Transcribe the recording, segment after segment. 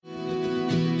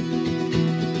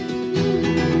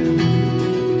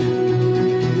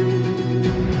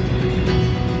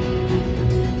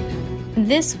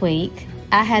This week,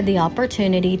 I had the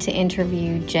opportunity to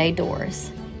interview Jay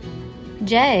Dorris.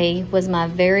 Jay was my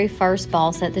very first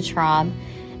boss at the tribe,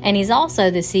 and he's also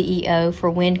the CEO for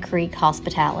Wind Creek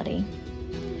Hospitality.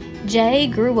 Jay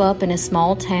grew up in a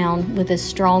small town with a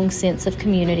strong sense of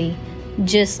community,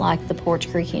 just like the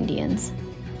Poarch Creek Indians.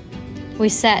 We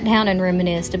sat down and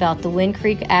reminisced about the Wind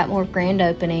Creek Atmore grand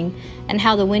opening and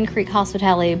how the Wind Creek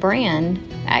Hospitality brand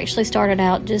actually started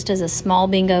out just as a small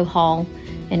bingo hall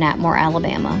in Atmore,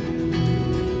 Alabama.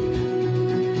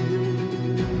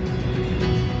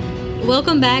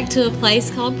 Welcome back to a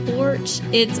place called Poarch.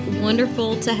 It's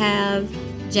wonderful to have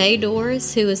Jay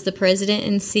Dorris, who is the president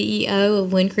and CEO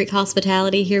of Wind Creek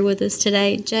Hospitality, here with us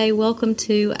today. Jay, welcome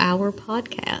to our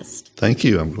podcast. Thank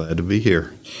you. I'm glad to be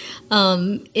here.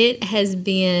 It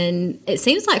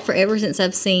seems like forever since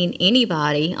I've seen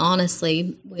anybody,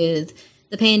 honestly, with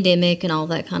the pandemic and all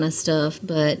that kind of stuff.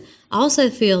 But I also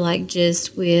feel like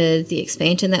just with the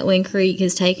expansion that Wind Creek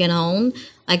has taken on,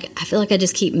 I feel like I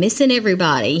just keep missing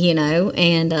everybody,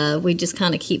 and we just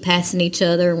kind of keep passing each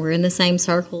other. We're in the same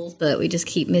circles, but we just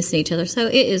keep missing each other. So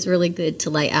it is really good to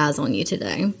lay eyes on you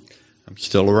today. I'm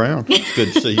still around. It's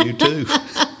good to see you too.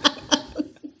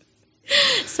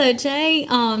 So Jay,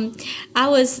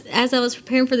 as I was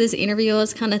preparing for this interview, I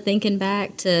was kind of thinking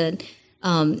back to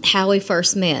how we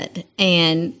first met,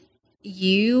 and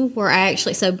you were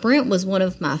actually, so Brent was one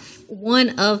of my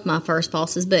first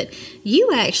bosses, but you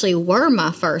actually were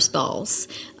my first boss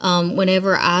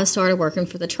whenever I started working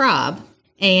for the tribe.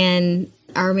 And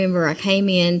I remember I came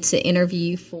in to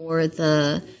interview for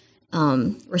the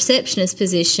receptionist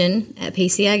position at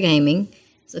PCI Gaming.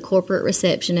 As a corporate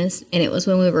receptionist, and it was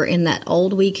when we were in that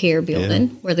old We Care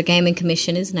building where the Gaming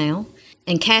Commission is now.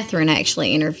 And Catherine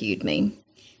actually interviewed me.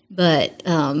 But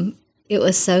it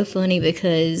was so funny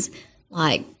because,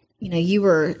 you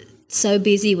were so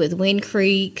busy with Wind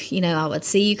Creek. I would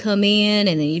see you come in,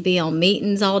 and then you'd be on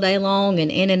meetings all day long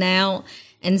and in and out.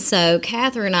 And so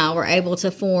Catherine and I were able to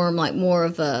form more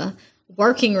of a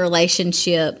working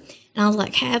relationship. And I was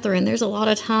like, Catherine, there's a lot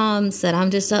of times that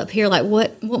I'm just up here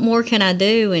what more can I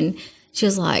do? And she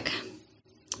was like,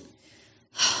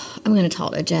 I'm going to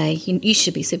talk to Jay. You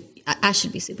should be, I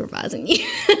should be supervising you.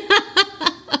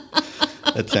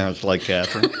 That sounds like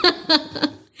Catherine.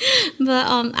 But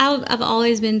I've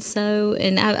always been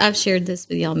and I've shared this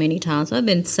with y'all many times, I've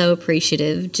been so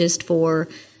appreciative just for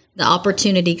the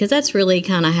opportunity, because that's really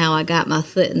kind of how I got my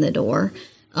foot in the door.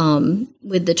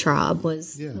 With the tribe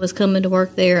was coming to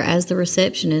work there as the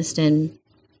receptionist, and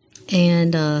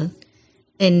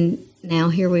now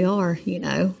here we are,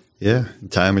 Yeah,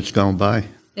 time has gone by.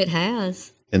 It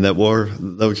has. And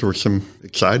those were some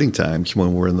exciting times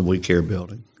when we were in the We Care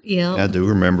building. Yeah. I do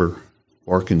remember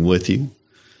working with you,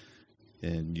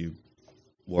 and you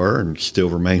were and still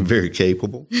remain very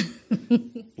capable.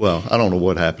 Well, I don't know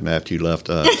what happened after you left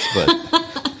us, but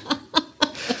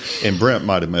and Brent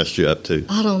might have messed you up too.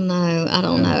 I don't know.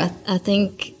 I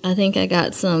think I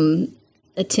got some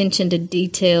attention to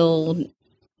detail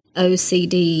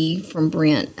OCD from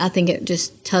Brent. I think it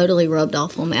just totally rubbed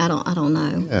off on me. I don't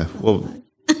know. Yeah. Well,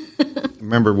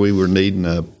 remember we were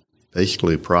needing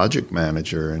basically a project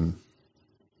manager, and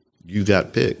you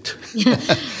got picked.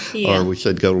 Yeah. Or we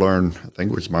said go learn. I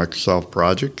think it was Microsoft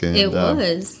Project, and it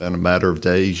was. In a matter of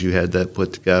days, you had that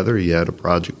put together. You had a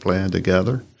project plan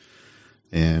together.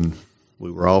 And we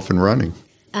were off and running.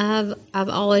 I've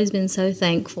always been so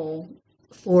thankful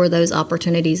for those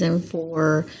opportunities and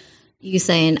for you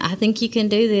saying, I think you can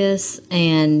do this.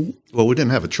 And well, we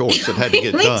didn't have a choice. It had to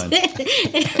get done.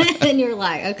 And you're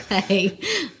like, okay,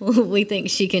 we think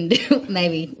she can do it.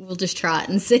 Maybe we'll just try it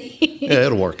and see. Yeah,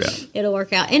 it'll work out. It'll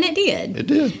work out. And it did. It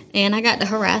did. And I got to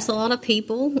harass a lot of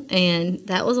people, and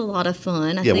that was a lot of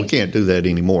fun. We can't do that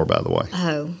anymore, by the way.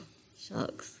 Oh,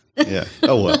 shucks. Yeah.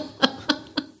 Oh, well.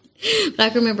 But I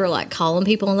can remember calling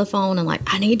people on the phone and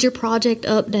I need your project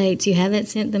updates. You haven't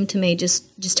sent them to me.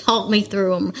 Just talk me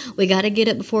through them. We got to get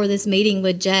it before this meeting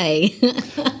with Jay.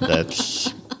 That's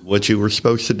what you were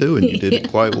supposed to do, and you did it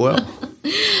quite well.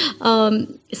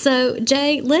 So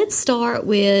Jay, let's start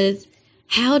with,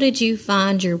 how did you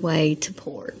find your way to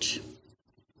Poarch?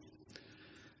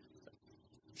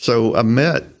 So I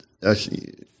met,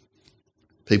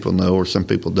 people know or some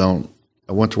people don't,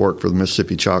 I went to work for the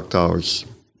Mississippi Choctaws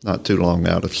not too long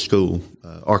out of school,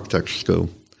 architecture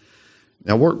school. And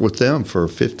I worked with them for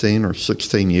 15 or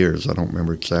 16 years. I don't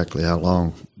remember exactly how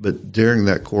long. But during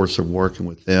that course of working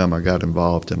with them, I got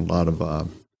involved in a lot of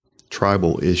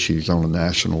tribal issues on a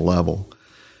national level.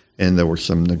 And there were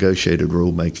some negotiated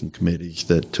rulemaking committees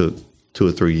that took 2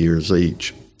 or 3 years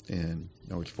each. And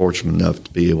I was fortunate enough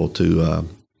to be able to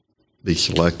be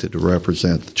selected to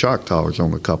represent the Choctaws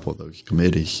on a couple of those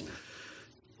committees.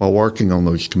 While working on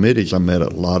those committees, I met a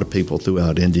lot of people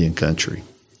throughout Indian country,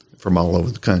 from all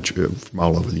over the country, from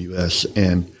all over the U.S.,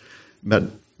 and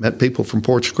met people from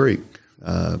Poarch Creek.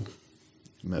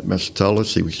 Met Mr.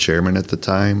 Tullis, he was chairman at the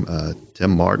time,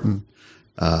 Tim Martin,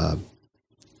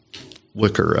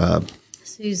 Wicker.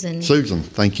 Susan,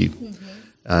 thank you,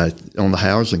 on the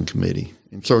housing committee.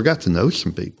 And so I got to know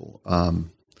some people.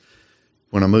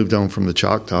 When I moved on from the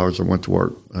Choctaws, I went to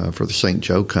work for the St.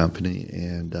 Joe Company,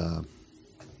 and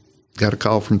got a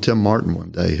call from Tim Martin one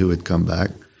day, who had come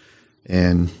back,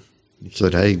 and he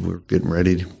said, "Hey, we're getting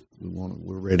ready.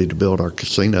 We're ready to build our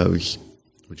casinos.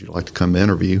 Would you like to come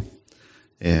interview?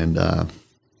 And I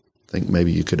think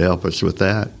maybe you could help us with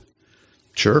that."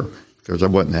 Sure, because I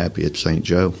wasn't happy at St.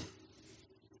 Joe.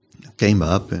 I came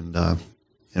up and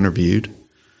interviewed.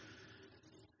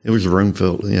 It was a room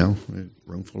full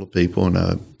of people,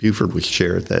 and Buford was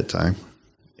chair at that time.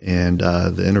 And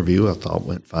the interview, I thought,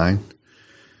 went fine.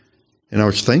 And I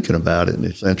was thinking about it, and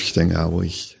it's interesting. I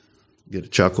always get a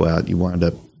chuckle out. You wind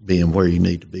up being where you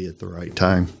need to be at the right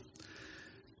time.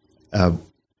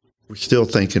 We're still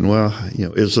thinking, well,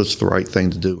 is this the right thing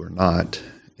to do or not?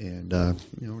 And,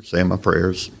 saying my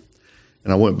prayers.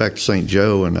 And I went back to St.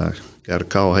 Joe, and I got a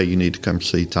call, "Hey, you need to come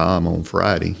see Tom on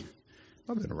Friday."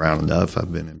 I've been around enough.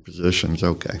 I've been in positions.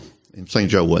 Okay. And St.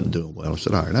 Joe wasn't doing well. I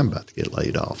said, all right, I'm about to get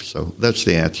laid off. So that's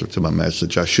the answer to my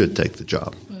message. I should take the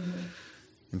job. Mm-hmm.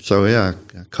 And so, I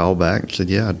called back and said,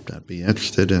 yeah, I'd be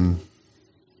interested, and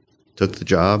took the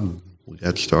job. We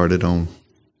got started on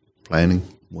planning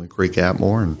Wind Creek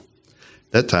Atmore. And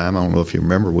at that time, I don't know if you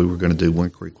remember, we were going to do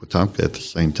Wind Creek Wetumpka at the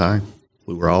same time.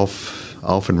 We were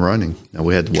off and running. Now,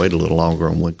 we had to wait a little longer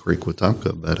on Wind Creek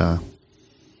Wetumpka, but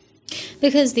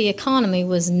because the economy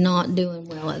was not doing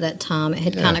well at that time. It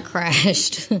had kind of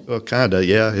crashed. Well, kind of,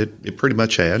 yeah. It pretty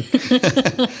much had.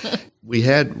 We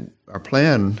had our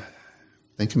plan,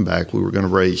 thinking back, we were going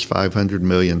to raise $500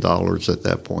 million at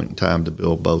that point in time to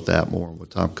build both Atmore and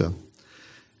Wetumpka.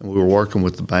 And we were working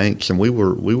with the banks, and we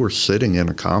were sitting in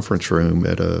a conference room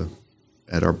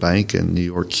at our bank in New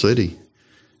York City.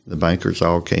 The bankers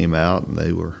all came out, and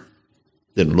they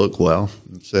didn't look well,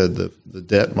 and said the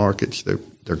debt markets,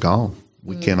 they're gone.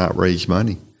 We cannot raise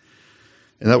money.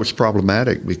 And that was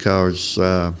problematic because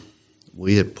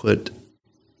we had put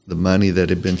the money that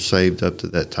had been saved up to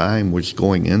that time was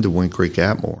going into Wind Creek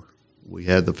Atmore. We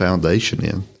had the foundation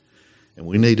in, and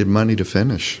we needed money to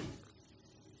finish.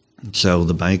 And so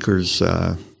the bankers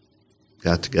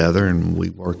got together, and we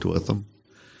worked with them.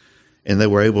 And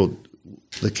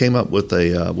they came up with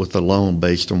a loan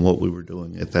based on what we were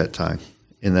doing at that time.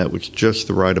 And that was just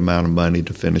the right amount of money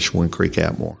to finish Wind Creek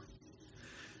Atmore.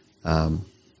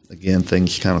 Again,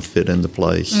 things kind of fit into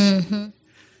place. Mm-hmm.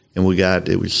 And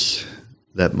it was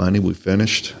that money we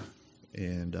finished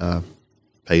and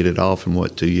paid it off in,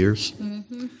 2 years?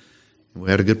 Mm-hmm. And we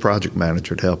had a good project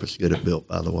manager to help us get it built,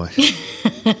 by the way.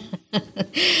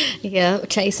 Yeah,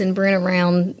 chasing Brent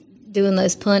around doing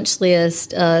those punch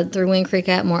lists through Wind Creek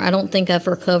Atmore. I don't think I've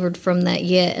recovered from that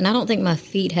yet, and I don't think my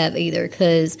feet have either,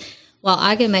 because while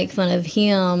I can make fun of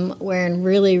him wearing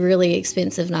really, really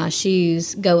expensive, nice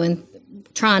shoes,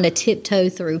 trying to tiptoe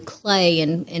through clay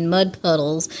and mud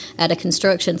puddles at a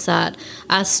construction site,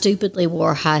 I stupidly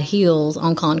wore high heels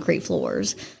on concrete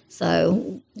floors.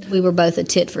 So we were both a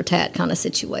tit for tat kind of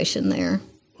situation there.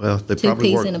 Well, they Two probably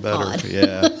peas work in a better. pod.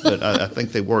 Yeah, but I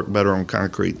think they work better on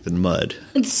concrete than mud.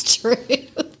 It's true.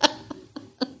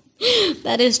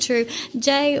 That is true.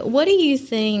 Jay, what do you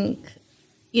think,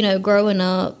 growing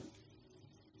up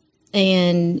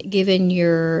and given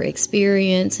your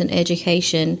experience and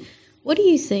education, what do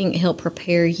you think helped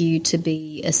prepare you to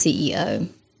be a CEO?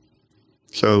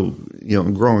 So,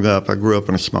 growing up, I grew up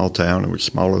in a small town. It was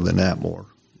smaller than Atmore,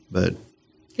 but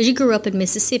because you grew up in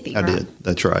Mississippi, right? I did.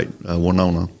 That's right,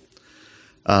 Winona.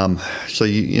 So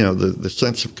the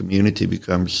sense of community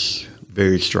becomes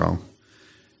very strong,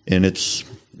 and it's,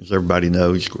 as everybody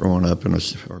knows, growing up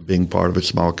or being part of a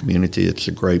small community, it's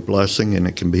a great blessing, and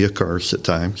it can be a curse at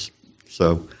times.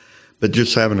 So, but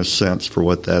just having a sense for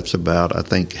what that's about, I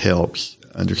think, helps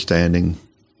understanding,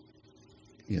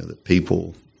 that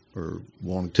people are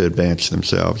wanting to advance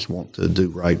themselves, want to do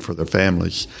right for their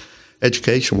families.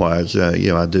 Education-wise,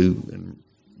 I do, and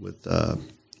with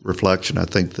reflection, I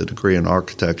think the degree in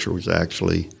architecture was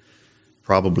actually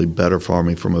probably better for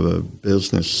me from a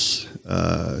business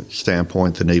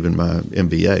standpoint than even my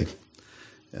MBA.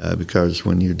 Because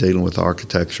when you're dealing with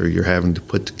architecture, you're having to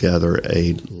put together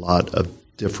a lot of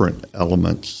different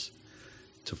elements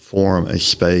to form a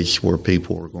space where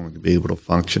people are going to be able to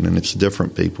function, and it's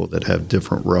different people that have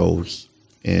different roles.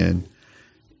 And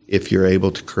if you're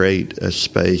able to create a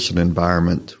space, an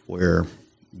environment where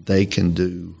they can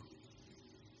do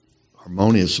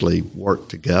harmoniously work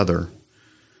together,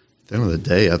 at the end of the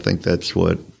day, I think that's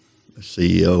what a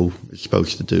CEO is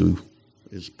supposed to do,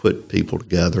 is put people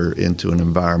together into an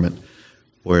environment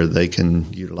where they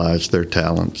can utilize their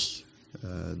talents,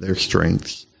 their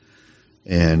strengths,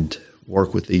 and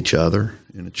work with each other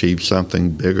and achieve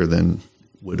something bigger than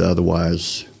would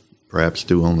otherwise perhaps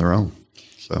do on their own.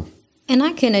 So, and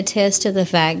I can attest to the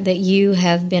fact that you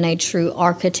have been a true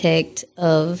architect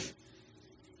of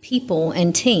people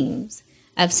and teams.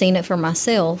 I've seen it for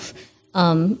myself.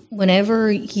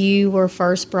 Whenever you were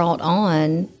first brought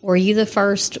on, were you the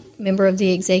first member of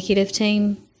the executive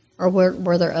team, or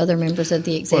were there other members of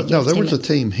the executive team? Well, no, there was a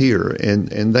team here,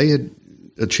 and they had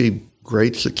achieved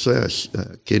great success.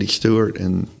 Kitty Stewart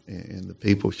and the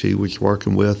people she was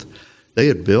working with, they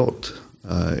had built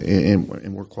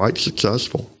and were quite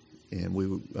successful. And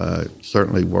we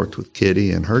certainly worked with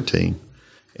Kitty and her team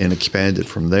and expanded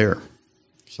from there.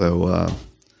 So,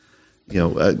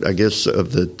 I guess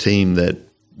of the team that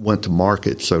went to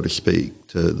market, so to speak,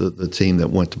 to the team that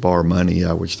went to borrow money,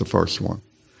 I was the first one.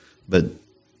 But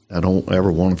I don't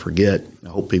ever want to forget, I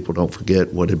hope people don't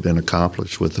forget what had been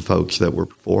accomplished with the folks that were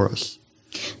before us.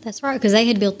 That's right, because they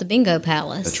had built the bingo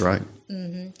palace. That's right.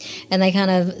 Mm-hmm. And they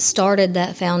kind of started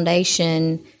that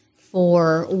foundation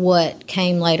for what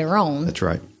came later on. That's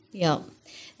right. Yep.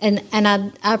 And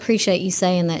I appreciate you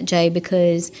saying that, Jay,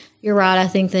 because you're right. I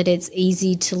think that it's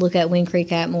easy to look at Wind Creek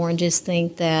Atmore and just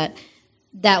think that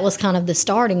was kind of the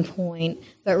starting point.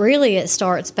 But really it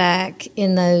starts back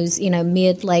in those,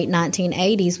 mid-late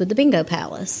 1980s with the bingo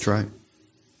palace. That's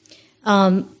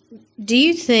right. Do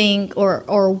you think,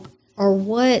 or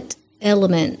what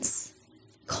elements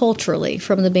culturally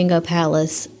from the bingo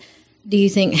palace do you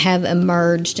think have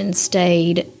emerged and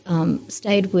stayed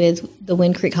with the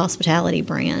Wind Creek hospitality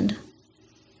brand?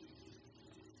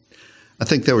 I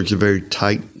think there was a very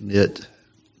tight-knit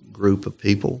group of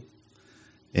people,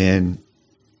 and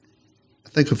I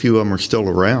think a few of them are still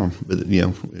around, but,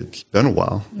 it's been a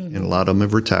while, and a lot of them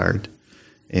have retired.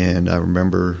 And I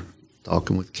remember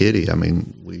talking with Kitty. I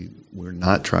mean, we're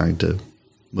not trying to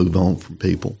move on from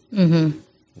people. Mm-hmm.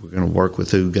 We're going to work with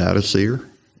who got us here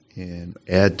and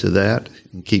add to that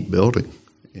and keep building.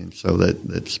 And so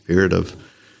that spirit of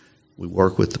we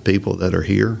work with the people that are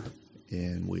here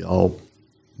and we all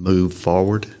move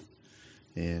forward.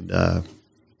 And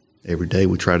every day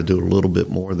we try to do a little bit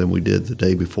more than we did the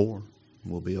day before.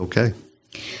 We'll be okay.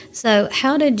 So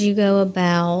how did you go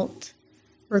about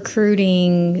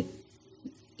recruiting,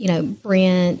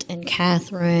 Brent and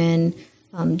Catherine,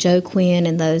 Joe Quinn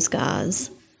and those guys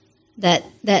that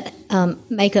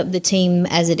make up the team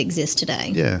as it exists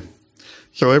today? Yeah.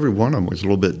 So every one of them was a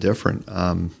little bit different.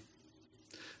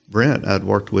 Brent I'd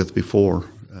worked with before.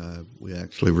 We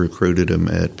actually recruited him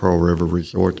at Pearl River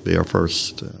Resort to be our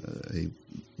first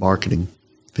marketing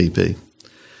VP.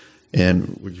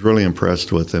 And was really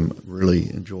impressed with him, really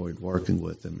enjoyed working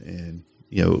with him. And,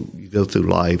 you go through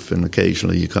life and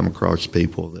occasionally you come across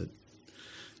people that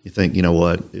you think, you know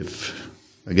what, if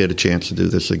I get a chance to do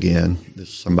this again, this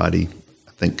is somebody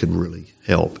I think could really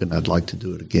help and I'd like to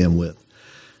do it again with.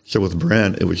 So with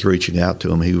Brent, it was reaching out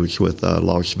to him. He was with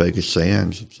Las Vegas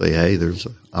Sands and say, hey, there's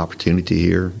an opportunity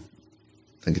here.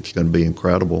 I think it's going to be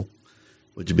incredible.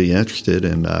 Would you be interested?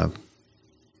 And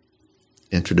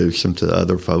introduce him to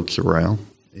other folks around,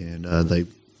 and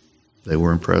they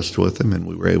were impressed with him, and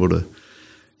we were able to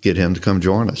get him to come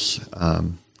join us.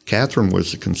 Catherine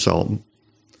was a consultant,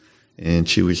 and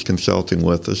she was consulting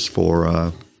with us for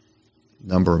a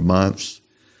number of months.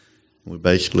 We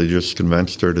basically just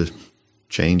convinced her to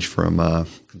change from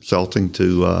consulting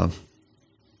to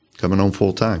coming on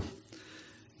full time.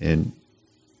 And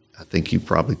I think you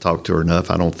probably talked to her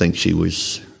enough. I don't think she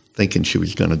was thinking she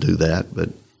was going to do that, but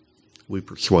we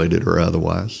persuaded her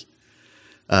otherwise.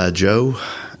 Joe,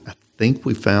 I think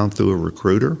we found through a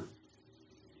recruiter.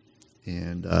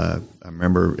 And I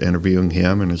remember interviewing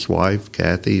him and his wife,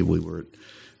 Kathy. We were at,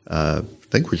 I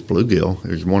think it was Bluegill.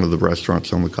 It was one of the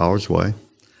restaurants on the Causeway.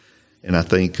 And I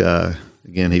think,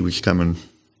 again, he was coming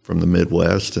from the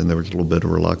Midwest, and there was a little bit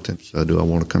of reluctance. Do I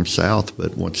want to come south?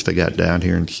 But once they got down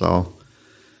here and saw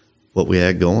what we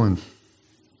had going,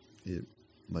 it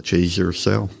much easier to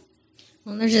sell.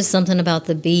 Well, there's just something about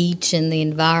the beach and the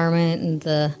environment and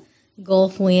the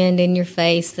Gulf wind in your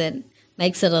face that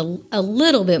makes it a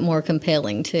little bit more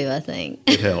compelling, too, I think.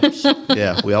 It helps.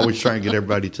 Yeah, we always try and get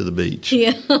everybody to the beach.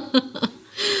 Yeah.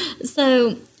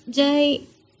 So, Jay,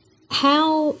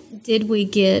 how did we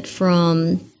get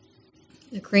from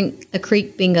a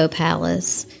creek bingo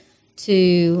palace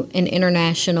to an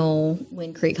international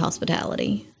Wind Creek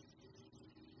hospitality?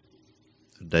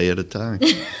 A day at a time.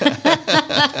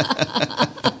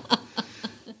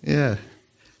 Yeah.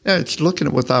 Yeah, it's looking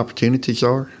at what the opportunities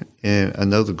are, and I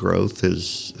know the growth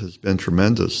has been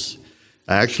tremendous.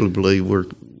 I actually believe we're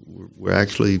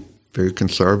actually very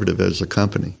conservative as a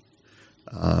company.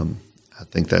 I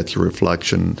think that's a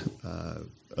reflection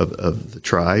of the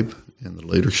tribe and the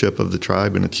leadership of the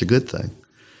tribe, and it's a good thing.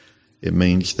 It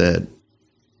means that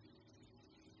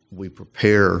we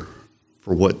prepare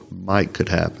for what could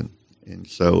happen. And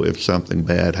so if something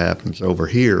bad happens over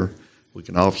here, we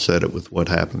can offset it with what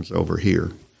happens over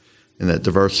here. And that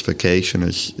diversification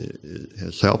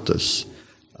has helped us.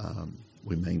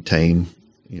 We maintain,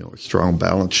 a strong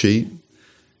balance sheet.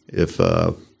 If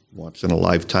once in a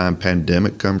lifetime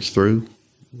pandemic comes through,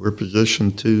 we're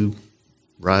positioned to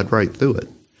ride right through it.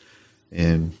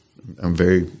 And I'm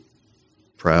very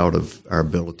proud of our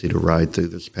ability to ride through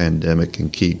this pandemic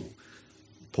and keep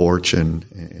Poarch and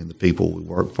the people we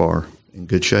work for in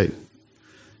good shape.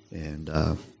 And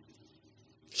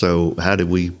so how did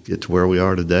we get to where we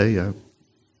are today? At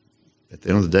the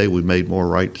end of the day, we made more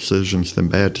right decisions than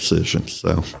bad decisions.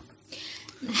 So,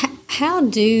 how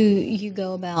do you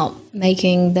go about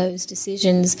making those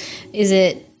decisions?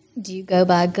 Do you go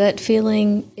by gut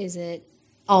feeling? Is it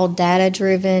all data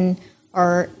driven,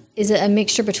 or is it a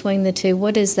mixture between the two?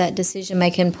 What does that decision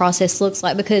making process look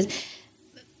like?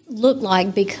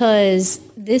 Because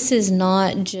this is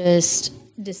not just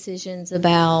decisions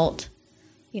about,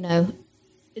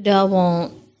 do I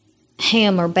want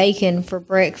ham or bacon for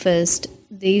breakfast?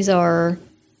 These are,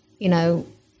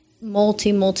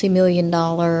 multi-million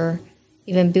dollar,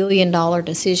 even billion-dollar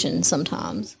decisions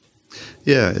sometimes.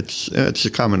 Yeah, it's a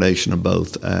combination of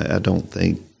both. I don't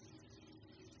think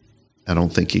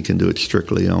you can do it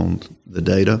strictly on the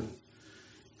data,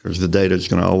 because the data is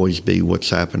going to always be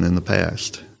what's happened in the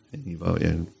past. And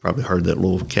you've probably heard that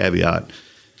little caveat: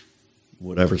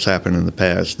 whatever's happened in the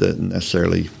past doesn't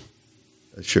necessarily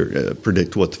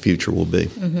predict what the future will be.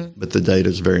 Mm-hmm. But the data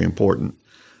is very important.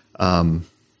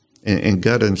 And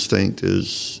gut instinct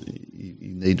is you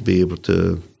need to be able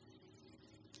to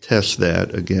test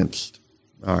that against,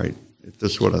 all right, if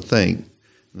this is what I think,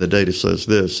 the data says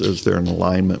this, is there an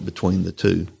alignment between the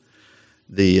two?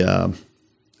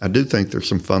 I do think there's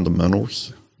some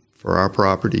fundamentals for our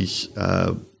properties.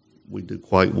 We do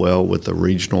quite well with the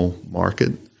regional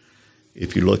market.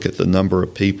 If you look at the number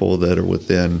of people that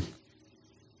are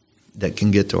that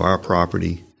can get to our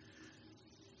property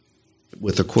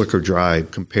with a quicker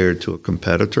drive compared to a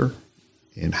competitor,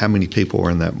 and how many people are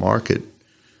in that market.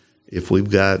 If we've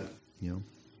got,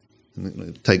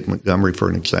 take Montgomery for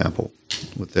an example,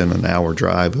 within an hour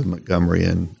drive of Montgomery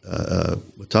and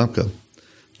Wetumpka,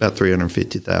 about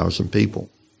 350,000 people,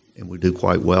 and we do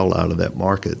quite well out of that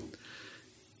market.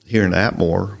 Here in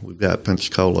Atmore, we've got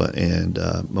Pensacola and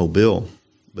Mobile,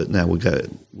 but now we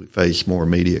face more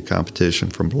immediate competition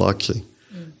from Biloxi.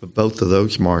 But both of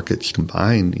those markets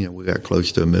combined, we got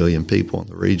close to 1 million people in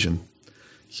the region.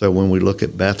 So when we look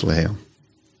at Bethlehem,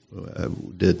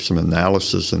 we did some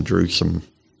analysis and drew some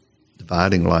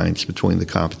dividing lines between the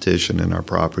competition and our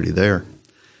property there.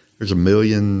 There's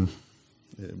 1.5,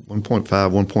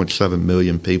 1.7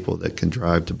 million people that can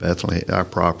drive to Bethlehem, our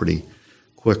property,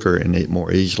 quicker and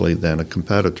more easily than a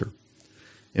competitor.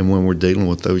 And when we're dealing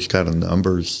with those kind of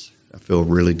numbers, I feel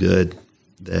really good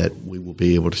that we will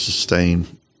be able to sustain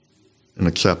an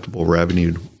acceptable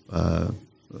revenue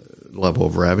level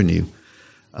of revenue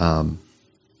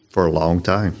for a long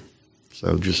time.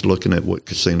 So just looking at what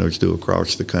casinos do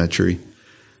across the country,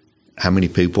 how many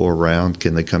people are around,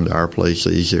 can they come to our place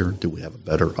easier? Do we have a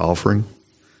better offering?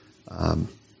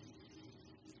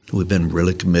 We've been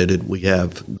really committed. We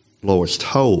have lowest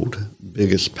hold,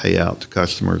 biggest payout to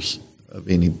customers of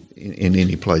in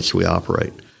any place we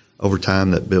operate. Over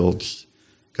time, that builds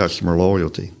customer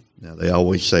loyalty. Now, they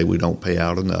always say we don't pay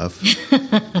out enough.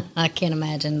 I can't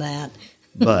imagine that.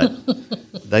 But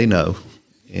they know,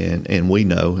 and we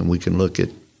know, and we can look at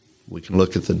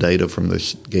the data from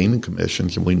the gaming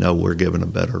commissions, and we know we're given a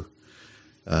better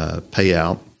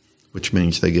payout, which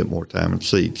means they get more time and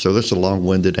seat. So this is a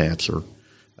long-winded answer.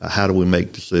 How do we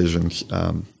make decisions?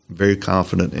 Very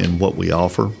confident in what we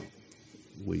offer.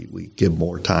 We give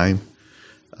more time.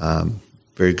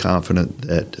 Very confident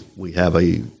that we have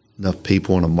enough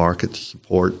people in a market to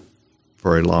support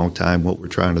for a long time what we're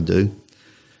trying to do.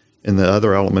 And the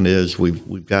other element is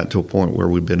we've gotten to a point where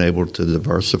we've been able to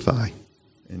diversify.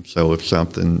 And so if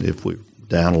we're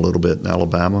down a little bit in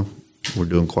Alabama, we're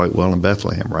doing quite well in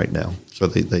Bethlehem right now. So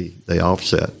they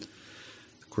offset. The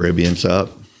Caribbean's up,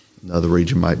 another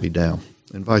region might be down,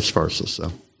 and vice versa.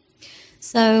 So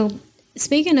So,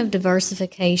 speaking of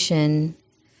diversification,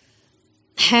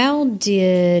 how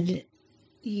did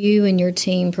you and your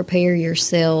team prepare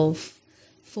yourself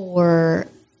for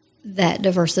that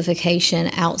diversification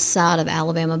outside of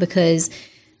Alabama? Because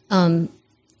a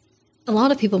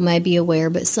lot of people may be aware,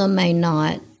 but some may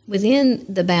not. Within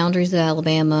the boundaries of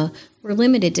Alabama, we're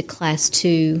limited to Class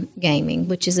 2 gaming,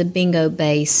 which is a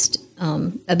bingo-based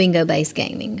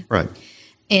gaming. Right.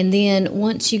 And then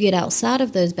once you get outside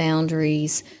of those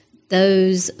boundaries,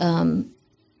 those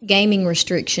gaming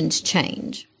restrictions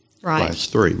change, right? Class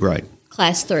 3, right.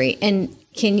 Class 3. And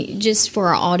can you, just for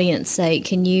our audience sake,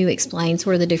 can you explain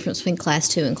sort of the difference between Class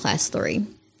 2 and Class 3?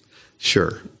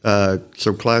 Sure.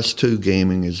 So Class 2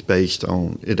 gaming is based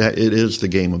on, it is the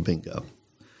game of bingo.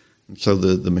 And so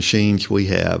the machines we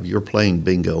have, you're playing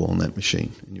bingo on that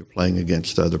machine, and you're playing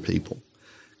against other people.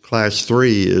 Class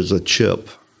 3 is a chip.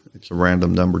 It's a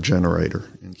random number generator.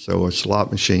 And so a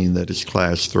slot machine that is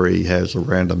Class 3 has a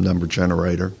random number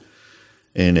generator.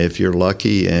 And if you're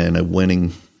lucky and a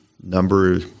winning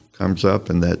number comes up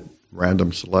in that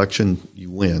random selection, you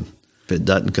win. If it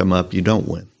doesn't come up, you don't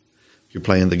win. If you're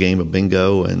playing the game of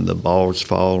bingo and the balls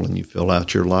fall and you fill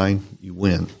out your line, you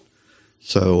win.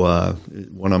 So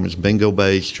one of them is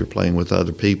bingo-based. You're playing with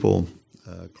other people.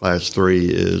 Class 3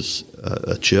 is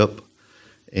a chip,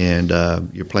 and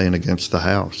you're playing against the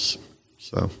house.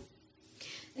 So,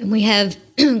 and we have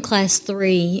Class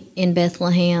 3 in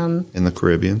Bethlehem. In the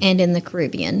Caribbean. And in the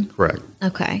Caribbean. Correct.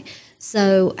 Okay.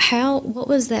 So what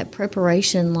was that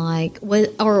preparation like?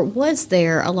 Was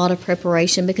there a lot of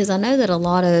preparation? Because I know that a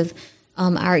lot of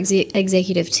our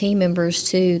executive team members,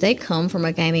 too, they come from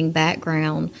a gaming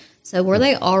background. So were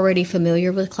they already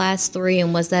familiar with Class 3,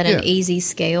 and was that an easy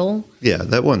scale? Yeah,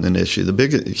 that wasn't an issue. The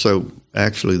biggest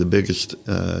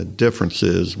difference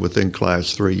is within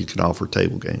Class 3 you can offer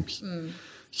table games.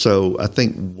 So I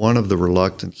think one of the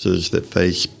reluctances that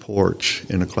faced Poarch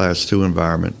in a Class 2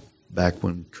 environment back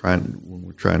when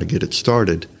we're trying to get it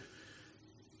started,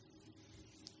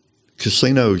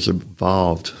 casinos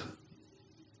evolved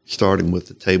starting with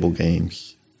the table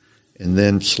games. And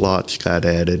then slots got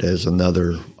added as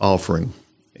another offering.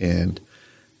 And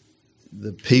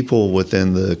the people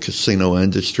within the casino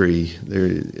industry,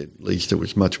 at least it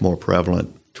was much more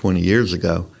prevalent 20 years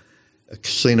ago, a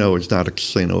casino is not a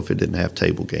casino if it didn't have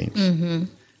table games. Mm-hmm.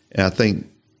 And I think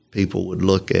people would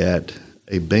look at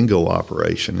a bingo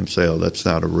operation and say, oh, that's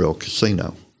not a real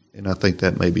casino. And I think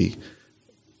that maybe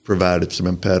provided some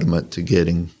impediment to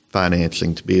getting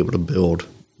financing to be able to build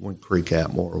Wind Creek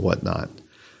Atmore or whatnot.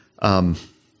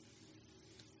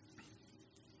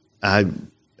 I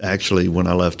actually, when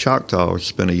I left Choctaw, I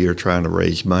spent a year trying to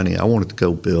raise money. I wanted to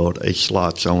go build a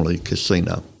slots-only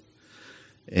casino.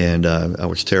 And I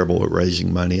was terrible at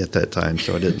raising money at that time,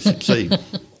 so I didn't succeed.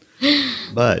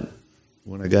 But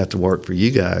when I got to work for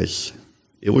you guys,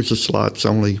 it was a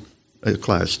slots-only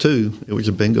Class 2. It was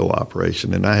a bingo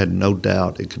operation, and I had no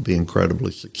doubt it could be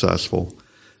incredibly successful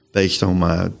based on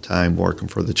my time working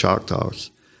for the Choctaws.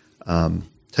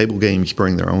 Table games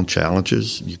bring their own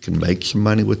challenges. You can make some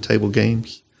money with table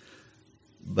games,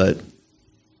 but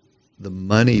the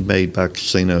money made by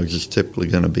casinos is typically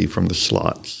going to be from the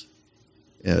slots,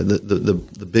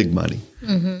 the big money.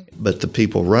 Mm-hmm. But the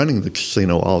people running the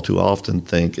casino all too often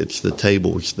think it's the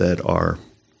tables that are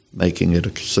making it a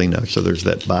casino, so there's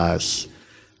that bias.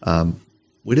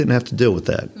 We didn't have to deal with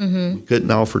that. Mm-hmm. We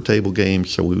couldn't offer table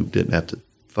games, so we didn't have to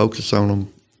focus on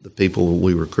them. The people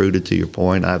we recruited, to your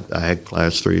point, I had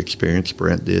Class 3 experience.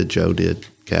 Brent did, Joe did,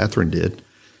 Catherine did.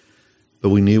 But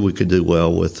we knew we could do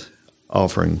well with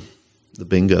offering the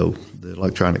bingo, the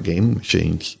electronic gaming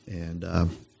machines, and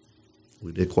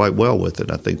we did quite well with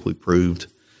it. I think we proved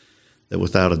that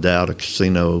without a doubt a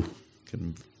casino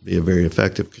can be a very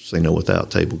effective casino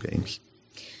without table games.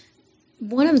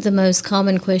 One of the most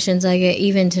common questions I get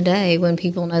even today when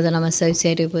people know that I'm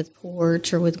associated with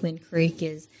Poarch or with Wind Creek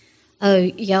is, oh,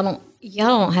 y'all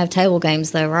don't have table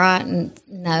games though, right? And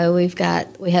no, we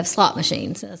have slot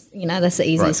machines. That's the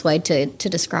easiest way to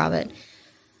describe it.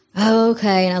 Oh,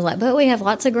 okay. And I was like, but we have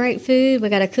lots of great food. We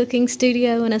got a cooking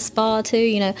studio and a spa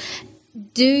too.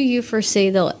 Do you foresee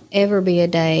there'll ever be a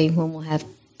day when we'll have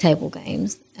table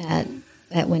games at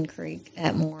Wind Creek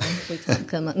Atmore,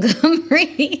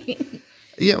 Montgomery?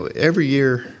 Every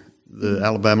year, the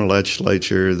Alabama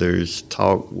legislature, there's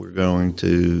talk we're going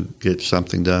to get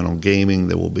something done on gaming.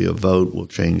 There will be a vote. We'll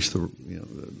change the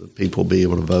people will be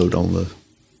able to vote on the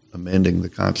amending the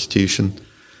Constitution.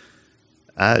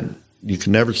 You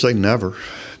can never say never,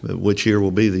 but which year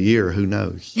will be the year, who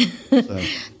knows? So,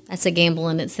 that's a gamble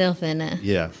in itself, isn't it?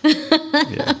 Yeah.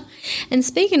 And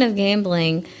speaking of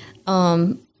gambling,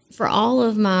 for all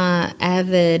of my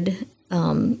avid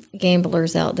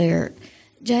gamblers out there,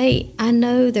 Jay, I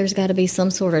know there's got to be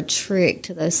some sort of trick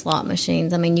to those slot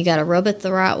machines. I mean, you got to rub it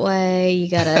the right way. You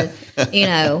got to,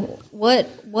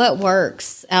 what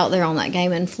works out there on that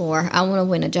gaming floor? I want to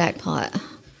win a jackpot.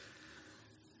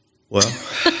 Well,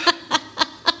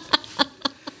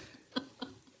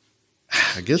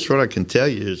 I guess what I can tell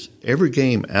you is every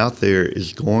game out there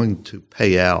is going to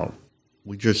pay out.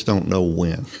 We just don't know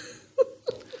when.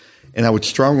 And I would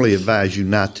strongly advise you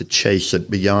not to chase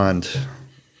it beyond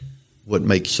what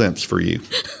makes sense for you.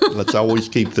 Let's always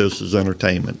keep this as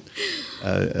entertainment.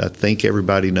 I think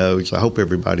everybody knows, I hope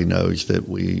everybody knows that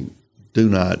we do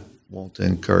not want to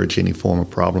encourage any form of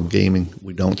problem gaming.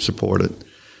 We don't support it.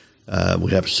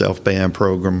 We have a self-ban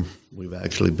program. We've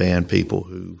actually banned people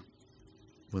who,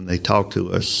 when they talk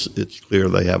to us, it's clear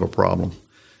they have a problem.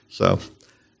 So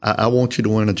I want you to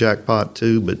win a jackpot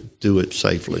too, but do it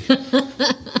safely.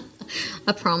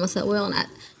 I promise I will. And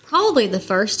probably the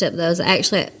first step, though, is I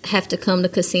actually have to come to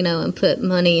casino and put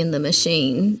money in the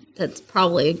machine. That's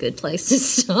probably a good place to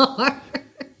start.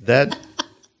 That's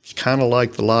kind of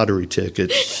like the lottery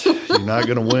tickets. You're not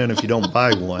going to win if you don't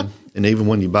buy one. And even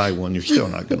when you buy one, you're still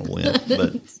not going to win.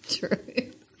 But it's true.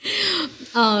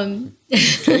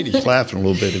 Katie's laughing a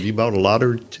little bit. Have you bought a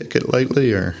lottery ticket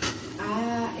lately, or?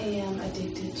 I am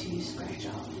addicted to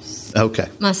scratch-offs. Okay.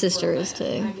 My sister is too.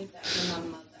 I get that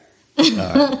from my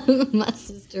mother. My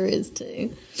sister is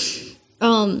too.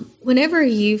 Whenever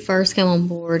you first came on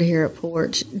board here at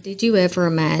Poarch, did you ever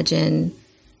imagine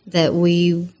that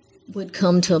we would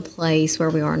come to a place where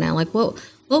we are now? Like, what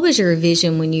was your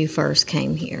vision when you first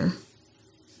came here?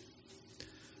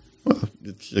 Well,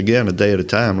 it's, again, a day at a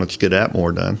time. Let's get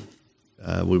Atmore done.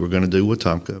 We were going to do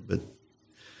Wetumpka, but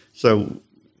so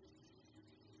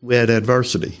we had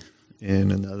adversity.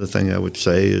 And another thing I would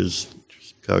say is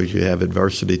just because you have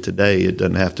adversity today, it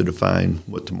doesn't have to define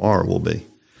what tomorrow will be.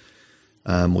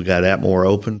 We got Atmore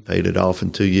open, paid it off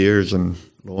in 2 years, and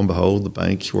lo and behold, the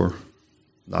banks were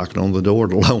knocking on the door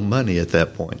to loan money at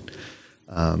that point.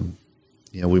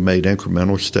 We made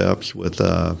incremental steps with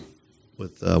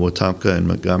Wetumpka and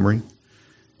Montgomery,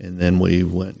 and then we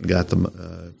went and got them.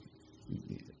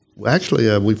 We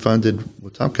funded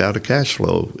Wetumpka out of cash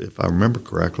flow, if I remember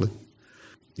correctly.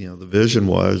 The vision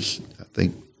was, I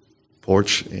think,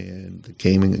 Poarch and the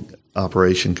gaming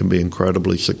operation can be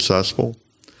incredibly successful.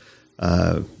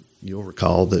 You'll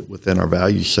recall that within our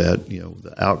value set,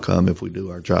 the outcome, if we do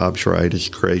our jobs right, is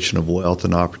creation of wealth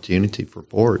and opportunity for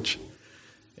Poarch.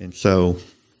 And so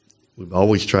we've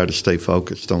always tried to stay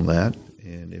focused on that.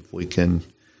 And if we can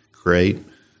create,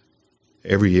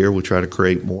 every year we try to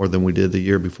create more than we did the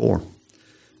year before.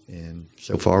 And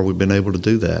so far we've been able to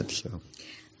do that. So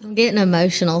I'm getting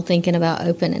emotional thinking about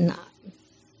opening,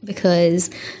 because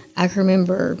I can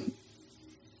remember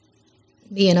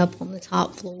being up on the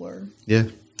top floor. Yeah.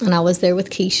 And I was there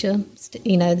with Keisha,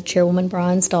 the chairwoman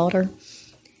Brian's daughter.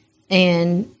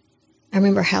 And I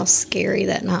remember how scary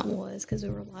that night was, because we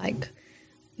were like,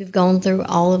 we've gone through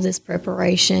all of this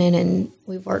preparation and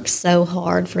we've worked so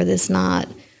hard for this night.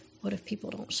 What if people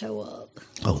don't show up?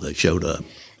 Oh, they showed up.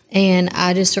 And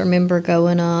I just remember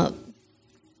going up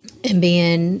and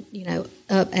being,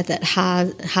 up at that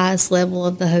highest level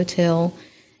of the hotel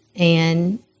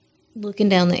and looking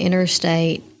down the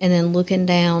interstate and then looking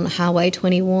down Highway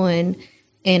 21.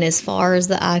 And as far as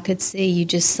the eye could see, you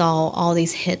just saw all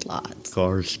these headlights.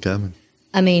 Cars coming.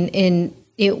 I mean, and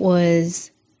it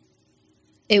was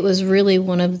really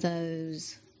one of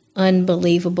those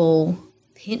unbelievable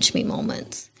pinch me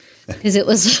moments, because it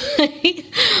was like,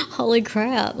 holy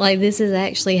crap, like this is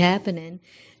actually happening.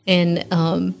 And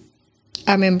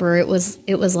I remember it was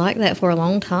like that for a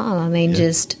long time. I mean,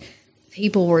 just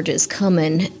people were just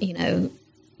coming,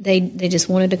 they just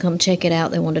wanted to come check it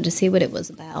out. They wanted to see what it was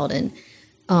about. And,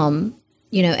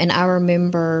 and I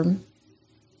remember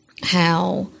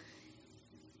how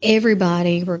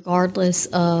everybody, regardless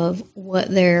of what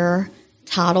their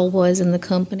title was in the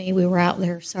company, we were out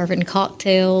there serving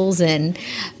cocktails and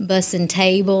bussing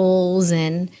tables.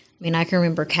 And I mean, I can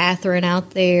remember Catherine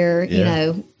out there,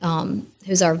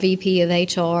 who's our VP of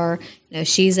HR.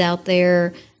 She's out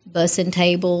there bussing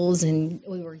tables, and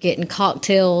we were getting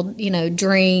cocktail,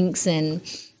 drinks, and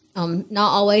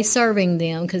not always serving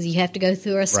them, because you have to go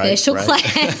through a special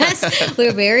class. We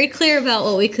were very clear about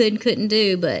what we could and couldn't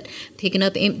do, but picking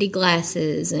up empty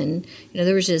glasses, and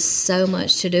there was just so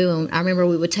much to do. And I remember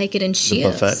we would take it in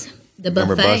shifts. The buffet.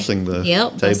 Remember bussing the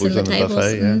tables in the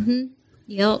buffet? Yeah. Mm-hmm.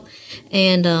 Yep.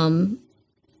 And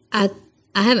I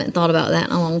haven't thought about that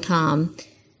in a long time,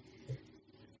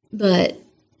 but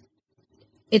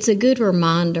it's a good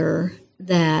reminder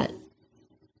that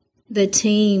the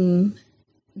team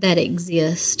that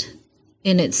exists,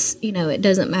 and it's, it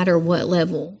doesn't matter what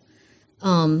level,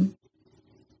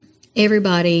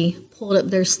 everybody pulled up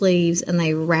their sleeves and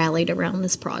they rallied around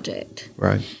this project.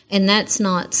 Right. And that's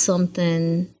not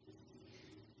something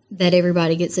that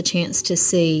everybody gets a chance to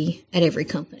see at every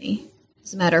company.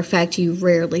 As a matter of fact, you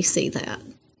rarely see that.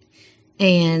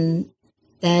 And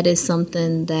that is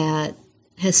something that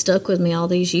has stuck with me all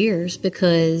these years,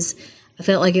 because I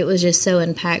felt like it was just so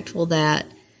impactful that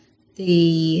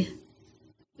the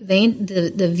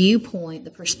viewpoint,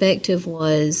 the perspective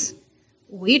was,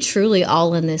 we're truly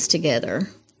all in this together.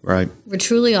 Right. We're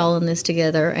truly all in this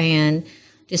together, and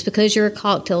just because you're a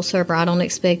cocktail server, I don't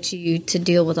expect you to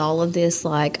deal with all of this.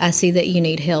 Like, I see that you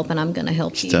need help, and I'm going to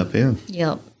help you. Step in.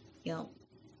 Yep.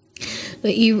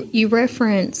 But you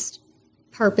referenced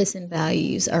purpose and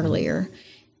values earlier,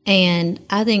 and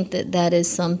I think that is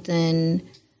something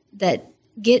that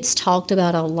gets talked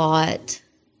about a lot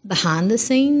behind the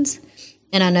scenes.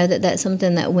 And I know that that's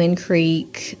something that Wind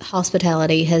Creek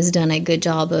Hospitality has done a good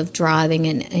job of driving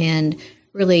and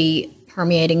really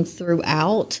permeating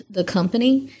throughout the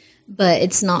company. But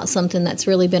it's not something that's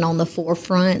really been on the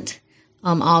forefront,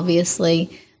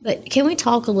 obviously. But can we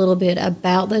talk a little bit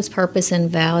about those purpose and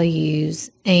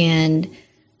values? And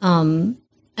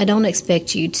I don't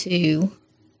expect you to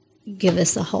give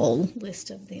us a whole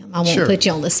list of them. I won't put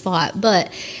you on the spot.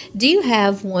 But do you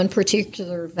have one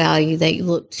particular value that you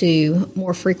look to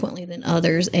more frequently than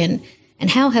others? And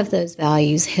how have those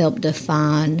values helped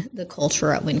define the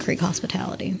culture at Wind Creek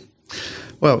Hospitality?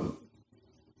 Well,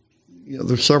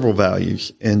 there's several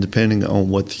values, and depending on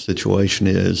what the situation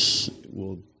is,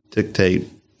 will dictate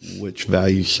which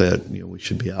value set we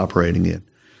should be operating in.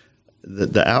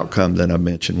 The outcome that I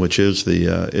mentioned, which is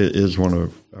is one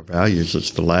of our values,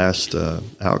 it's the last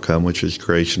outcome, which is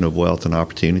creation of wealth and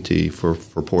opportunity for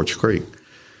Poarch Creek.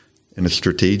 In a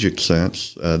strategic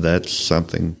sense, that's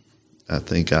something I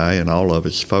think I and all of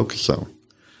us focus on.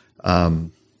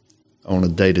 On a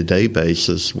day-to-day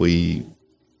basis, we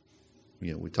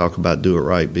talk about do it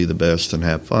right, be the best, and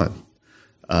have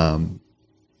fun,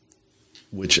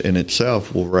 which in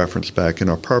itself will reference back in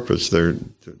our purpose. There are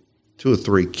 2 or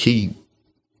 3 key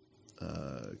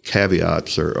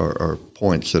caveats or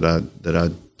points that I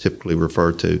typically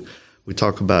refer to. We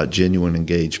talk about genuine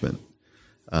engagement.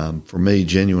 For me,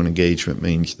 genuine engagement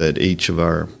means that each of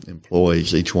our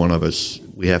employees, each one of us,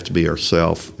 we have to be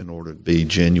ourselves in order to be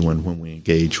genuine when we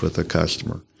engage with a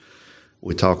customer.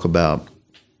 We talk about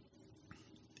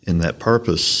in that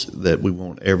purpose that we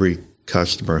want every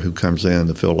customer who comes in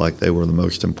to feel like they were the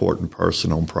most important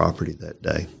person on property that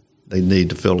day. They need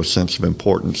to feel a sense of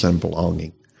importance and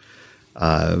belonging.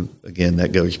 Again,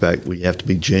 that goes back, we have to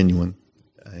be genuine.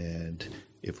 And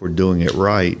if we're doing it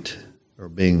right or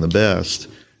being the best,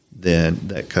 then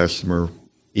that customer,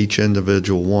 each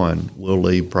individual one, will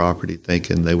leave property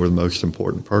thinking they were the most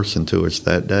important person to us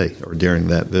that day or during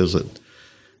that visit.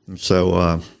 And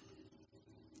so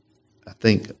I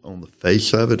think on the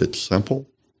face of it, it's simple.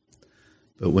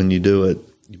 But when you do it,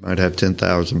 you might have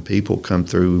 10,000 people come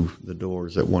through the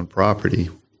doors at one property.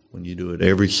 When you do it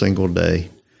every single day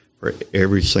for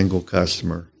every single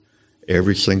customer,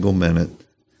 every single minute,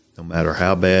 no matter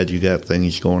how bad you got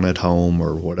things going at home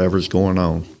or whatever's going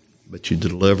on, but you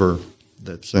deliver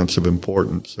that sense of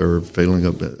importance or feeling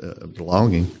of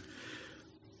belonging,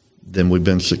 then we've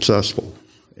been successful.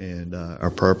 And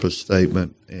our purpose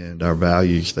statement and our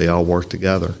values, they all work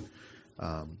together.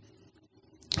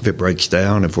 If it breaks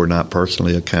down, if we're not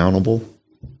personally accountable,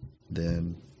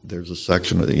 then there's a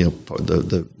section of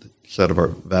the set of our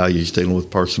values dealing with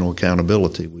personal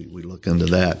accountability. We look into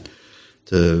that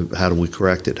to how do we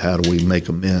correct it? How do we make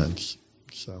amends?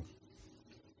 So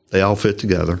they all fit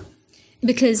together.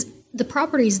 Because the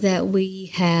properties that we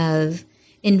have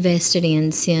invested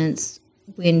in since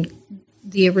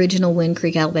the original Wind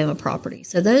Creek, Alabama property.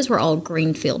 So those were all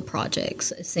greenfield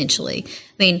projects, essentially.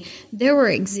 I mean, there were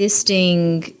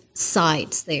existing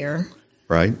sites there.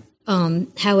 Right.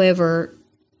 However,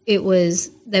 they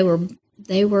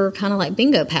were kind of like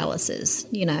bingo palaces,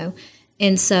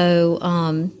 and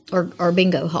so, or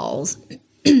bingo halls.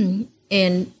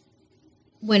 And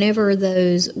whenever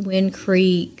those Wind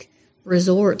Creek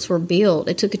resorts were built,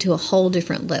 it took it to a whole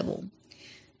different level.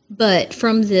 But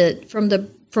from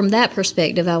that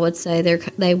perspective, I would say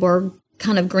they were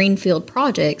kind of greenfield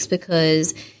projects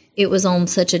because it was on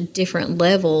such a different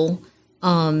level,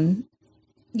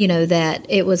 that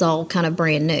it was all kind of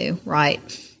brand new,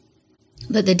 right?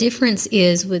 But the difference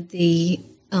is with the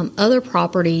other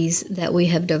properties that we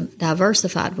have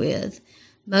diversified with,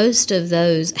 most of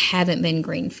those haven't been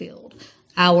greenfield.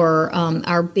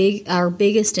 Our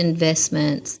biggest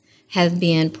investments have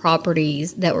been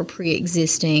properties that were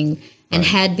pre-existing and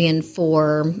had been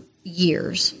for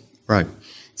years. Right.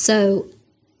 So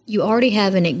you already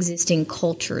have an existing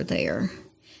culture there.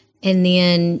 And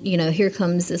then, here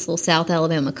comes this little South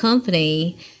Alabama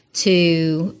company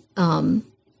to,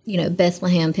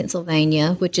 Bethlehem,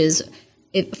 Pennsylvania, which is,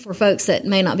 for folks that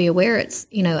may not be aware, it's,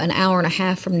 an hour and a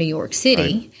half from New York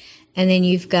City. Right. And then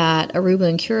you've got Aruba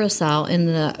and Curacao in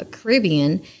the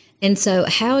Caribbean. And so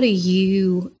how do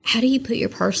you put your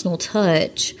personal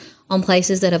touch on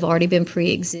places that have already been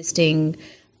pre-existing?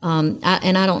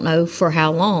 I don't know for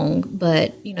how long,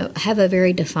 but, have a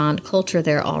very defined culture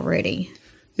there already.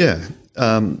 Yeah.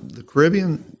 The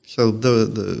Caribbean, so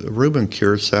the Aruba and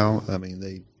Curacao, I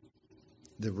mean,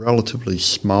 they're relatively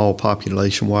small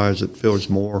population-wise. It feels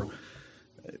more,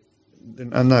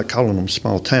 I'm not calling them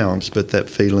small towns, but that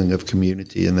feeling of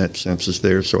community in that sense is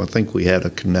there. So I think we had a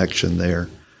connection there.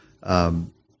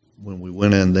 When we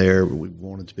went in there, we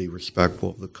wanted to be respectful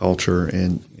of the culture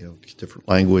and, it's different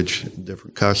language,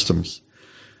 different customs.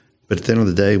 But at the end of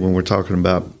the day, when we're talking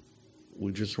about,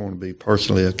 we just want to be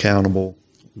personally accountable.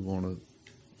 We want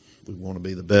to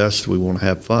be the best. We want to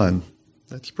have fun.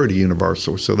 That's pretty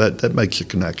universal. So that makes a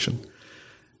connection.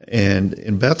 And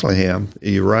in Bethlehem,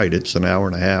 you're right. It's an hour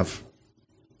and a half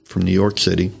from New York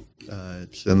City.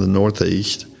 It's in the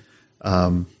Northeast.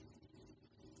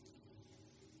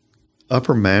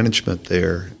 Upper management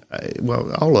there,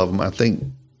 all of them, I think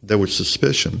there was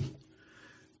suspicion,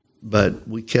 but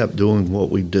we kept doing what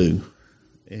we do,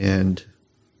 and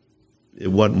it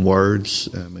wasn't words.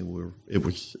 I mean, it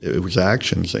was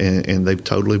actions, and they've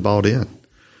totally bought in.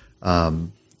 I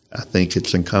think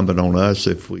it's incumbent on us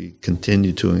if we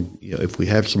continue to, if we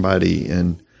have somebody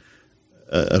in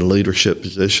a leadership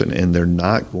position and they're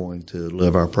not going to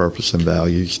live our purpose and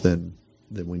values, then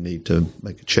we need to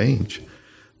make a change.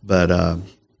 But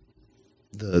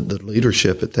the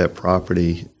leadership at that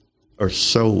property are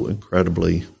so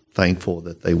incredibly thankful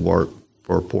that they work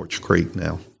for Poarch Creek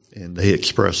now, and they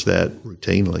express that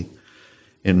routinely.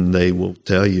 And they will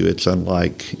tell you it's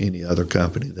unlike any other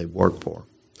company they work for.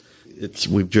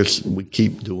 We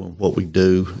keep doing what we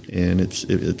do, and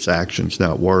it's actions,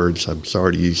 not words. I'm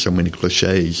sorry to use so many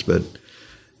cliches, but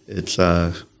it's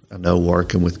I know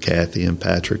working with Kathy and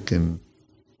Patrick and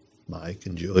Mike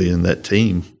and Julia and that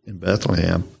team in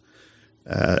Bethlehem,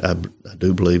 I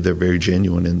do believe they're very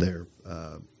genuine in their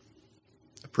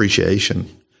appreciation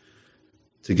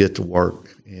to get to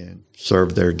work and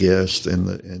serve their guests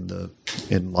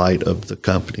in light of the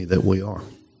company that we are.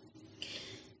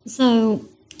 So,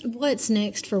 what's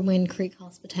next for Wind Creek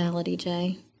Hospitality,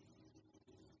 Jay?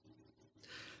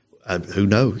 Who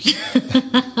knows?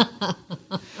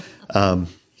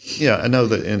 Yeah, I know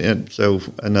that, and so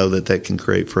I know that can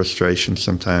create frustration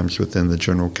sometimes within the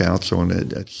general counsel, and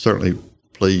it certainly,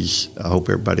 please, I hope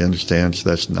everybody understands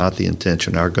that's not the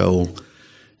intention. Our goal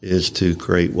is to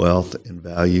create wealth and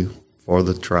value for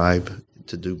the tribe,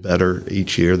 to do better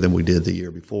each year than we did the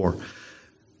year before.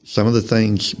 Some of the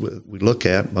things we look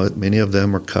at, many of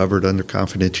them are covered under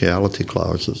confidentiality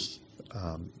clauses,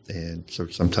 and so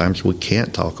sometimes we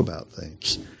can't talk about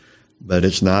things. But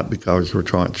it's not because we're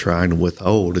trying to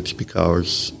withhold. It's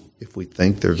because if we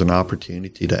think there's an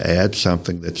opportunity to add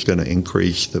something that's going to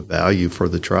increase the value for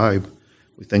the tribe,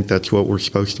 we think that's what we're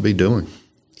supposed to be doing.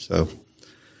 So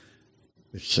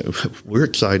we're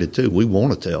excited too. We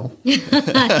want to tell.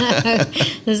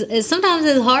 Sometimes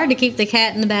it's hard to keep the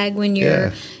cat in the bag when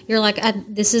you're like,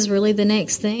 this is really the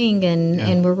next thing,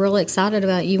 and we're really excited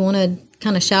about it. You want to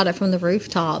kind of shout it from the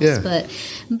rooftops. Yeah.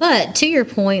 But to your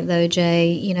point though,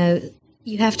 Jay,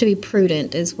 you have to be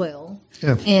prudent as well.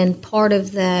 Yeah. And part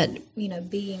of that,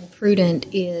 being prudent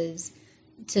is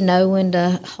to know when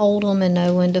to hold them and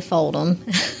know when to fold them.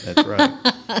 That's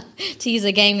right. To use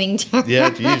a gaming term.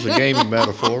 Yeah, to use a gaming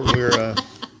metaphor, we're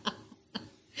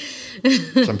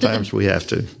sometimes we have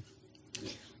to.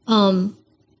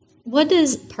 What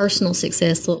does personal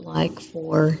success look like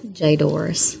for Jay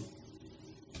Dorris?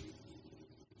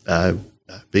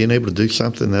 Being able to do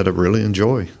something that I really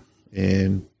enjoy,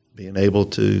 and being able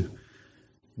to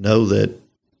know that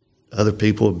other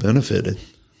people have benefited.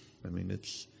 I mean,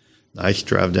 it's nice to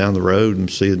drive down the road and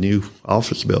see a new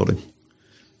office building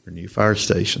or new fire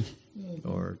station,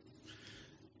 or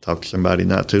talk to somebody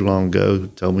not too long ago who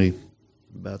told me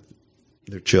about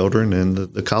their children and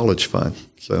the college fund.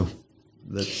 So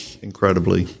that's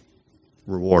incredibly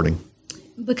rewarding.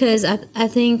 Because I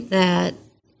think that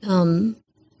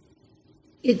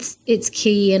it's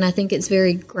key, and I think it's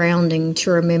very grounding to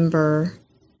remember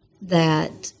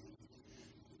that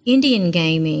Indian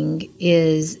gaming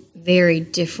is very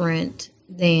different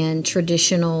than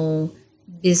traditional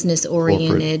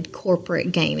business-oriented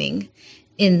corporate gaming,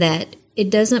 in that it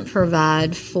doesn't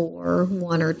provide for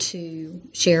one or two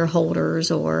shareholders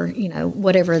or,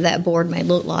 whatever that board may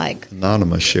look like.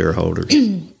 Anonymous shareholders.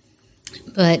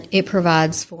 But it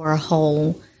provides for a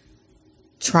whole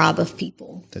tribe of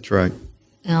people. That's right.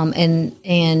 And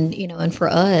for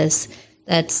us,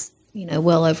 that's,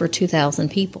 well over 2,000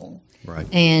 people. Right.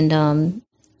 And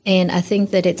I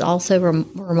think that it's also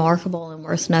remarkable and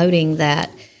worth noting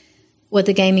that what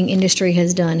the gaming industry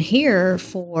has done here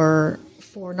for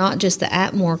not just the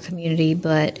Atmore community,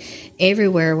 but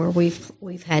everywhere where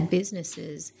we've had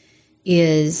businesses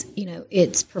is,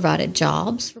 it's provided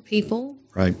jobs for people.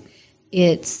 Right.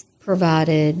 It's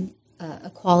provided a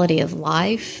quality of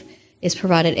life. It's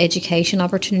provided education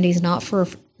opportunities,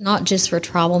 not just for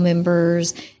tribal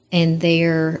members and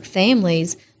their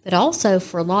families, but also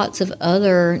for lots of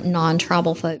other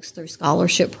non-tribal folks through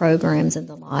scholarship programs and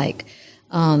the like.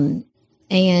 And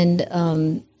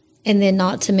then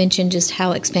not to mention just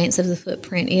how expansive the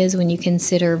footprint is when you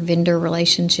consider vendor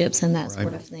relationships and that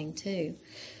sort of thing too.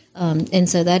 And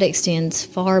so that extends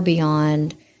far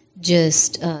beyond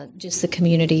just the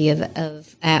community of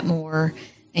Atmore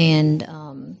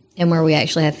and where we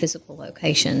actually have physical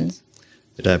locations.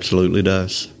 It absolutely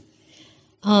does.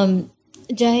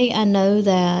 Jay, I know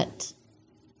that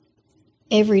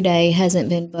every day hasn't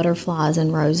been butterflies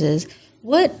and roses.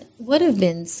 What have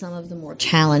been some of the more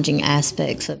challenging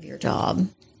aspects of your job?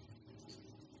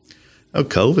 Oh,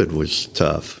 COVID was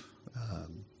tough.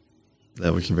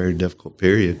 That was a very difficult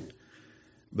period.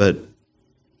 But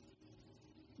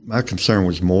my concern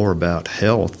was more about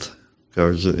health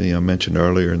because, I mentioned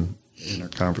earlier in our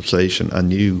conversation, I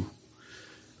knew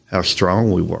how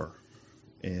strong we were.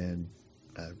 And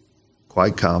I'm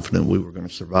quite confident we were going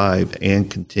to survive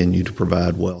and continue to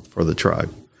provide wealth for the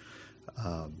tribe.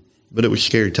 But it was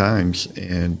scary times,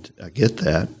 and I get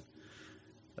that.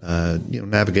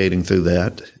 Navigating through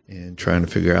that and trying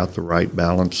to figure out the right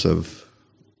balance of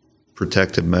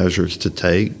protective measures to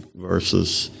take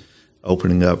versus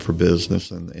opening up for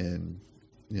business, and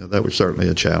that was certainly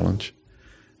a challenge.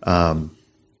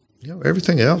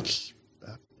 Everything else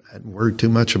I hadn't worried too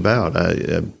much about.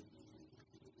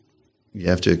 You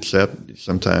have to accept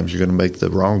sometimes you're going to make the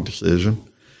wrong decision,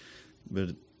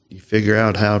 but you figure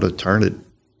out how to turn it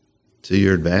to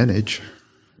your advantage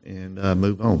and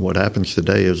move on. What happens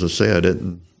today, as I said,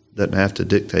 doesn't have to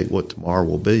dictate what tomorrow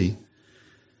will be.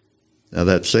 Now,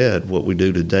 that said, what we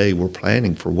do today, we're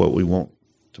planning for what we want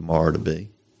tomorrow to be.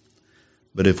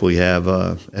 But if we have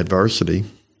adversity,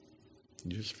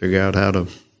 you just figure out how to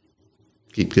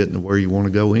keep getting to where you want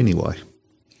to go anyway.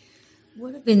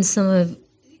 What have been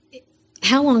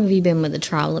how long have you been with the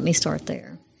tribe? Let me start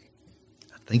there.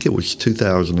 I think it was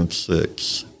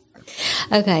 2006.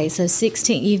 Okay, so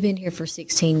you've been here for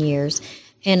 16 years,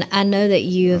 and I know that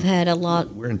you have had a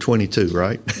lot. We're in 22,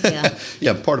 right? Yeah.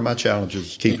 Yeah, part of my challenge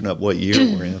is keeping up what year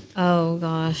we're in. Oh,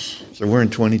 gosh. So we're in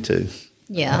 22.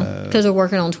 Yeah, because we're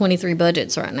working on 23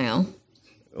 budgets right now.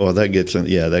 Well, that gets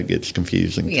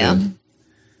confusing, yeah. Too.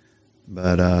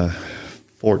 But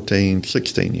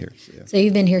 16 years. Yeah. So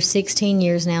you've been here 16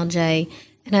 years now, Jay,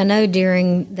 and I know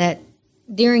during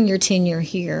your tenure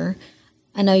here,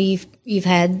 I know you've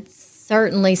had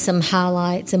certainly some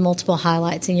highlights and multiple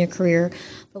highlights in your career,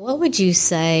 but what would you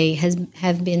say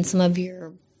have been some of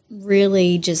your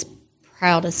really just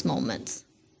proudest moments?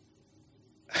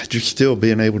 Just still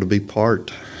being able to be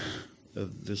part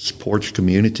of this Poarch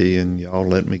community, and y'all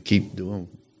let me keep doing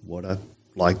what I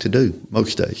like to do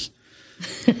most days.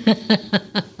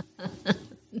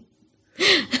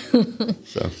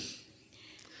 So,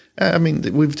 I mean,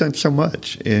 we've done so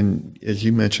much, and as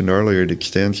you mentioned earlier, it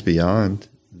extends beyond.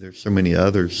 There's so many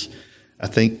others. I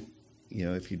think,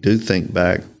 if you do think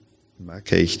back, in my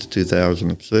case, to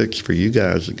 2006, for you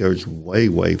guys, it goes way,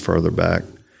 way further back.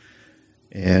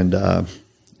 And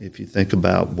if you think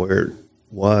about where it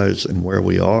was and where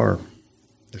we are,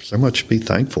 there's so much to be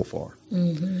thankful for.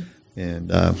 Mm-hmm.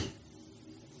 And,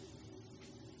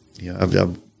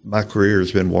 my career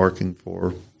has been working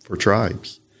for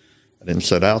tribes. I didn't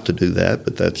set out to do that,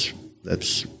 but that's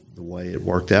the way it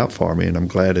worked out for me, and I'm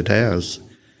glad it has,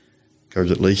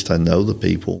 because at least I know the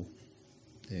people,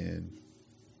 and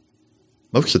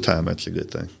most of the time that's a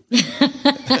good thing.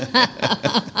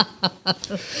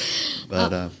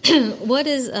 But what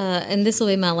is and this will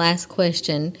be my last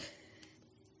question.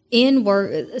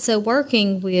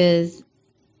 Working with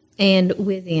and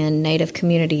within Native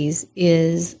communities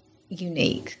is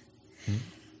unique. Mm-hmm.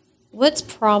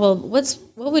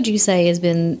 What would you say has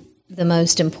been the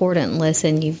most important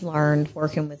lesson you've learned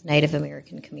working with Native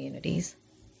American communities?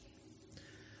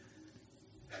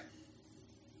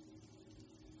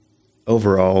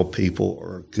 overall people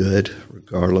are good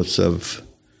regardless of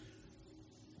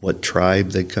what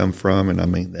tribe they come from, and I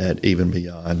mean that even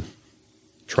beyond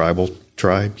tribal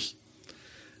tribes.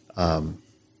 And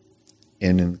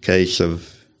in the case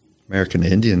of American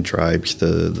Indian tribes,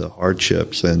 the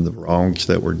hardships and the wrongs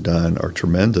that were done are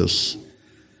tremendous.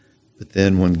 But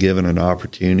then when given an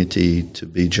opportunity to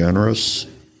be generous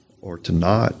or to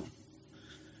not,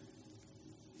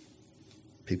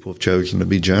 people have chosen to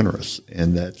be generous,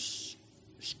 and that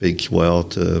speaks well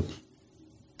to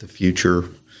the future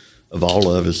of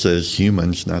all of us as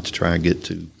humans, not to try and get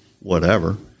to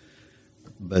whatever,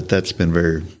 but that's been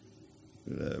very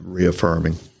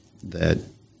reaffirming that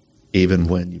even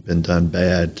when you've been done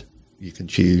bad, you can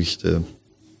choose to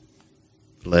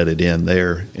let it end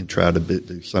there and try to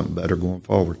do something better going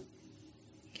forward.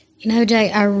 You know,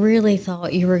 Jay, I really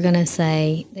thought you were going to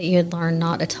say that you had learned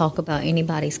not to talk about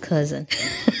anybody's cousin.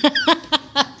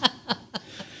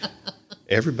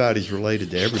 Everybody's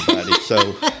related to everybody,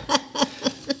 so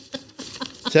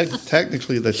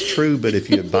technically that's true, but if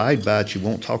you abide by it, you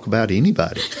won't talk about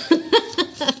anybody.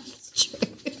 That's true.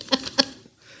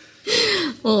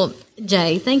 Well,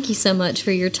 Jay, thank you so much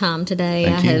for your time today.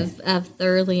 I've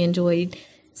thoroughly enjoyed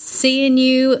seeing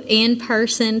you in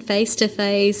person, face to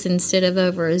face, instead of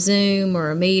over a Zoom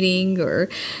or a meeting or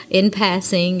in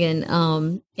passing,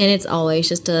 and it's always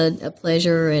just a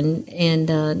pleasure, and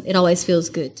it always feels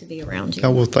good to be around you.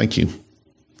 Oh, well, thank you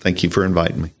for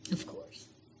inviting me. Of course.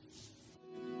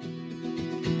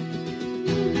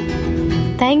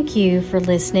 Thank you for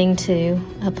listening to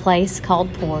A Place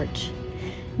Called Poarch.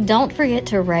 Don't forget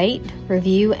to rate,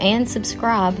 review, and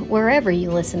subscribe wherever you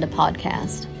listen to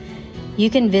podcasts. You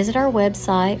can visit our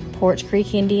website,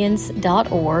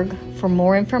 poarchcreekindians.org, for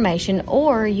more information,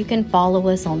 or you can follow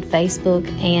us on Facebook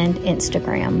and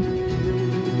Instagram.